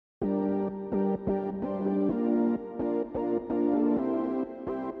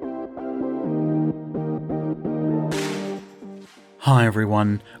Hi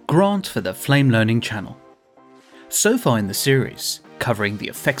everyone, Grant for the Flame Learning channel. So far in the series, covering the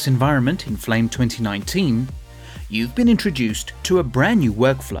effects environment in Flame 2019, you've been introduced to a brand new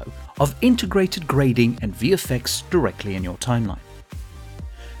workflow of integrated grading and VFX directly in your timeline.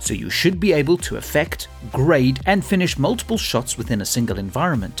 So you should be able to effect, grade and finish multiple shots within a single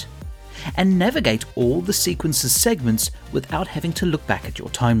environment, and navigate all the sequence's segments without having to look back at your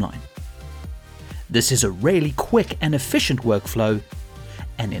timeline. This is a really quick and efficient workflow,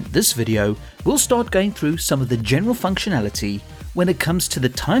 and in this video, we'll start going through some of the general functionality when it comes to the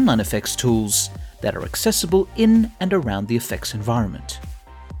TimelineFX tools that are accessible in and around the effects environment.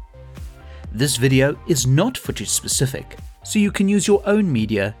 This video is not footage specific, so you can use your own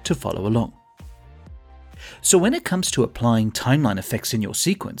media to follow along. So when it comes to applying TimelineFX in your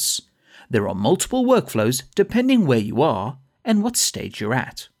sequence, there are multiple workflows depending where you are and what stage you're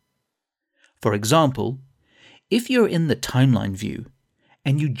at. For example, if you're in the timeline view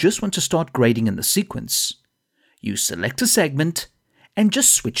and you just want to start grading in the sequence, you select a segment and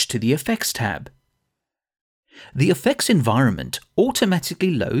just switch to the Effects tab. The effects environment automatically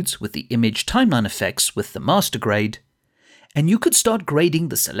loads with the image timeline effects with the master grade, and you could start grading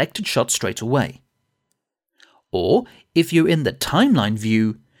the selected shot straight away. Or if you're in the timeline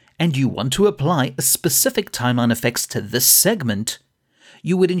view and you want to apply a specific timeline effects to this segment,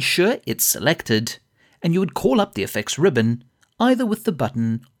 you would ensure it's selected, and you would call up the effects ribbon either with the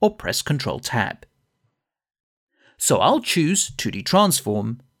button or press Ctrl Tab. So I'll choose 2D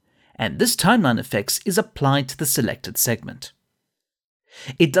Transform, and this timeline effects is applied to the selected segment.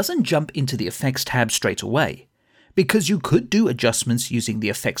 It doesn't jump into the effects tab straight away, because you could do adjustments using the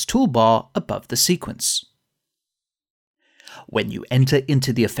effects toolbar above the sequence. When you enter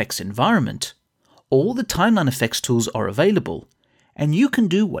into the effects environment, all the timeline effects tools are available, and you can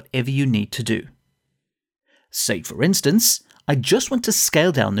do whatever you need to do. Say for instance, I just want to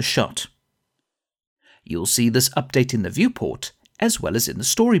scale down the shot. You'll see this update in the viewport as well as in the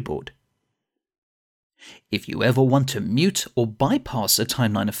storyboard. If you ever want to mute or bypass a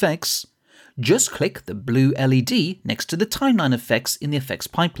timeline effects, just click the blue LED next to the timeline effects in the effects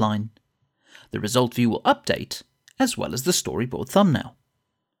pipeline. The result view will update as well as the storyboard thumbnail.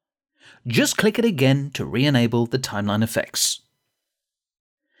 Just click it again to re-enable the timeline effects.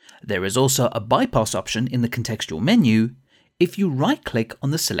 There is also a bypass option in the contextual menu if you right-click on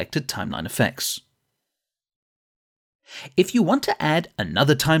the selected timeline effects. If you want to add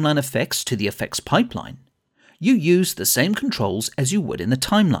another timeline effects to the effects pipeline, you use the same controls as you would in the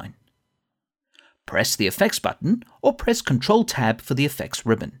timeline. Press the effects button or press Ctrl Tab for the effects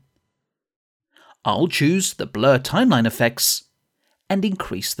ribbon. I'll choose the blur timeline effects and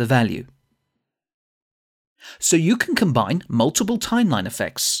increase the value. So you can combine multiple timeline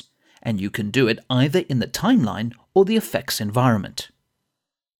effects, and you can do it either in the timeline or the effects environment.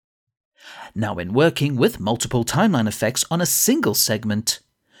 Now, when working with multiple timeline effects on a single segment,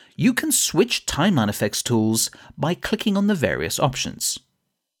 you can switch timeline effects tools by clicking on the various options.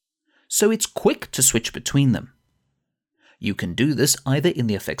 So it's quick to switch between them. You can do this either in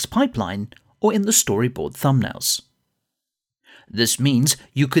the effects pipeline or in the storyboard thumbnails. This means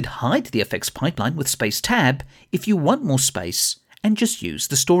you could hide the effects pipeline with Space Tab if you want more space and just use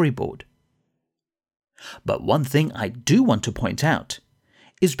the storyboard. But one thing I do want to point out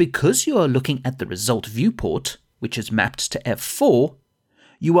is because you are looking at the result viewport, which is mapped to F4,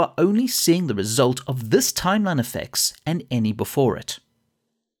 you are only seeing the result of this timeline effects and any before it.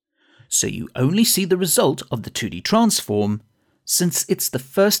 So you only see the result of the 2D transform since it's the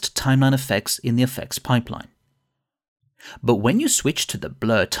first timeline effects in the effects pipeline. But when you switch to the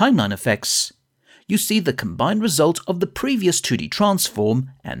blur timeline effects, you see the combined result of the previous 2D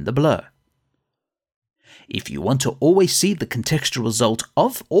transform and the blur. If you want to always see the contextual result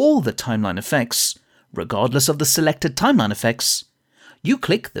of all the timeline effects, regardless of the selected timeline effects, you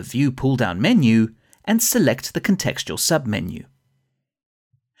click the View pull-down menu and select the contextual submenu.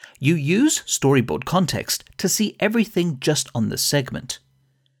 You use Storyboard Context to see everything just on this segment,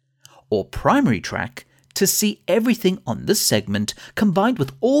 or Primary Track to see everything on this segment combined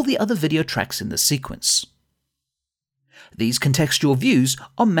with all the other video tracks in the sequence. These contextual views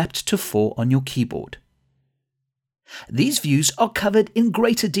are mapped to 4 on your keyboard. These views are covered in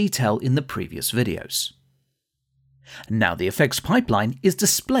greater detail in the previous videos. Now the effects pipeline is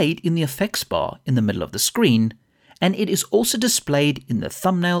displayed in the effects bar in the middle of the screen, and it is also displayed in the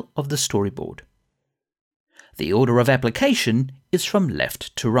thumbnail of the storyboard. The order of application is from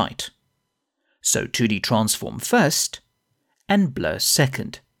left to right. So 2D transform first and blur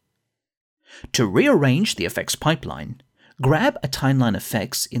second. To rearrange the effects pipeline, grab a timeline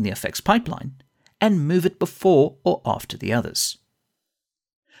effects in the effects pipeline and move it before or after the others.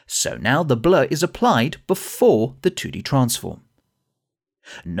 So now the blur is applied before the 2D transform.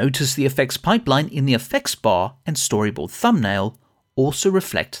 Notice the effects pipeline in the effects bar and storyboard thumbnail also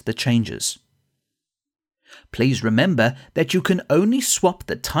reflect the changes. Please remember that you can only swap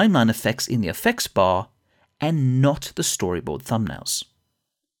the timeline effects in the effects bar and not the storyboard thumbnails.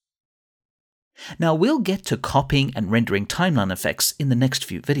 Now we'll get to copying and rendering timeline effects in the next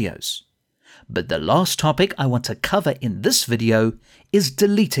few videos. But the last topic I want to cover in this video is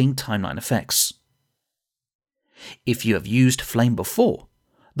deleting timeline effects. If you have used Flame before,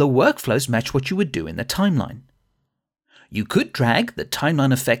 the workflows match what you would do in the timeline. You could drag the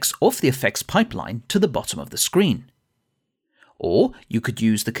timeline effects off the effects pipeline to the bottom of the screen. Or you could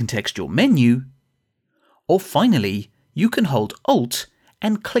use the contextual menu. Or finally, you can hold Alt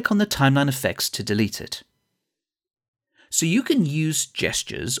and click on the timeline effects to delete it. So you can use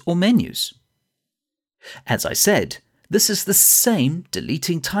gestures or menus. As I said, this is the same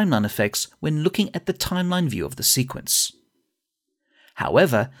deleting timeline effects when looking at the timeline view of the sequence.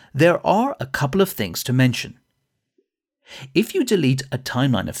 However, there are a couple of things to mention. If you delete a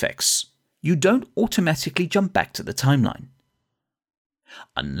timeline effects, you don't automatically jump back to the timeline.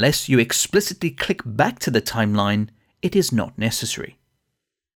 Unless you explicitly click back to the timeline, it is not necessary.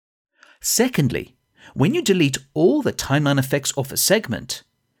 Secondly, when you delete all the timeline effects off a segment,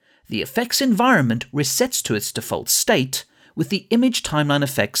 the effects environment resets to its default state with the image timeline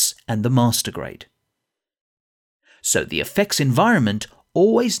effects and the master grade. So the effects environment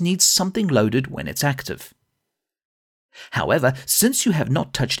always needs something loaded when it's active. However, since you have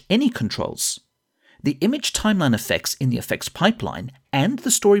not touched any controls, the image timeline effects in the effects pipeline and the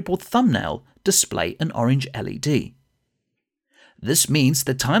storyboard thumbnail display an orange LED. This means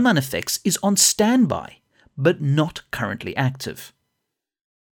the timeline effects is on standby, but not currently active.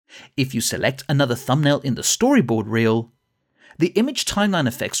 If you select another thumbnail in the storyboard reel, the image timeline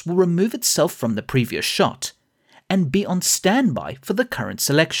effects will remove itself from the previous shot and be on standby for the current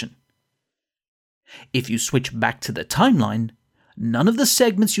selection. If you switch back to the timeline, none of the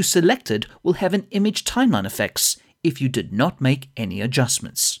segments you selected will have an image timeline effects if you did not make any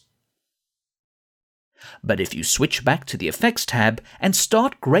adjustments. But if you switch back to the Effects tab and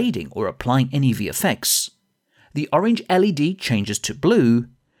start grading or applying any VFX, the orange LED changes to blue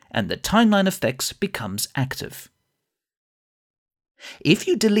and the timeline effects becomes active. If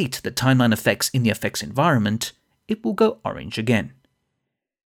you delete the timeline effects in the effects environment, it will go orange again.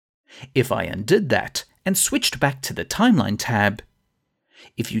 If I undid that and switched back to the Timeline tab,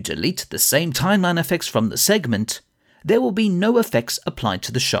 if you delete the same timeline effects from the segment, there will be no effects applied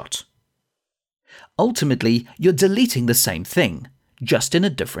to the shot. Ultimately, you're deleting the same thing, just in a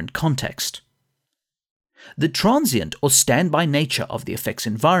different context. The transient or standby nature of the effects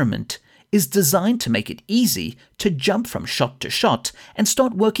environment is designed to make it easy to jump from shot to shot and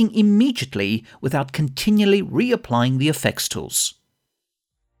start working immediately without continually reapplying the effects tools.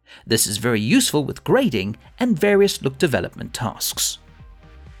 This is very useful with grading and various look development tasks.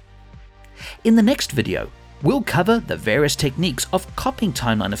 In the next video, we'll cover the various techniques of copying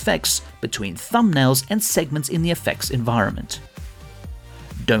timeline effects between thumbnails and segments in the effects environment.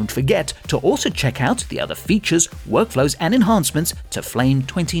 Don't forget to also check out the other features, workflows, and enhancements to Flame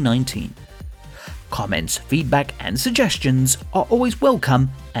 2019. Comments, feedback, and suggestions are always welcome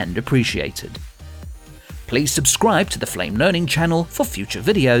and appreciated. Please subscribe to the Flame Learning channel for future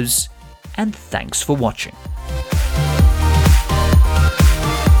videos, and thanks for watching.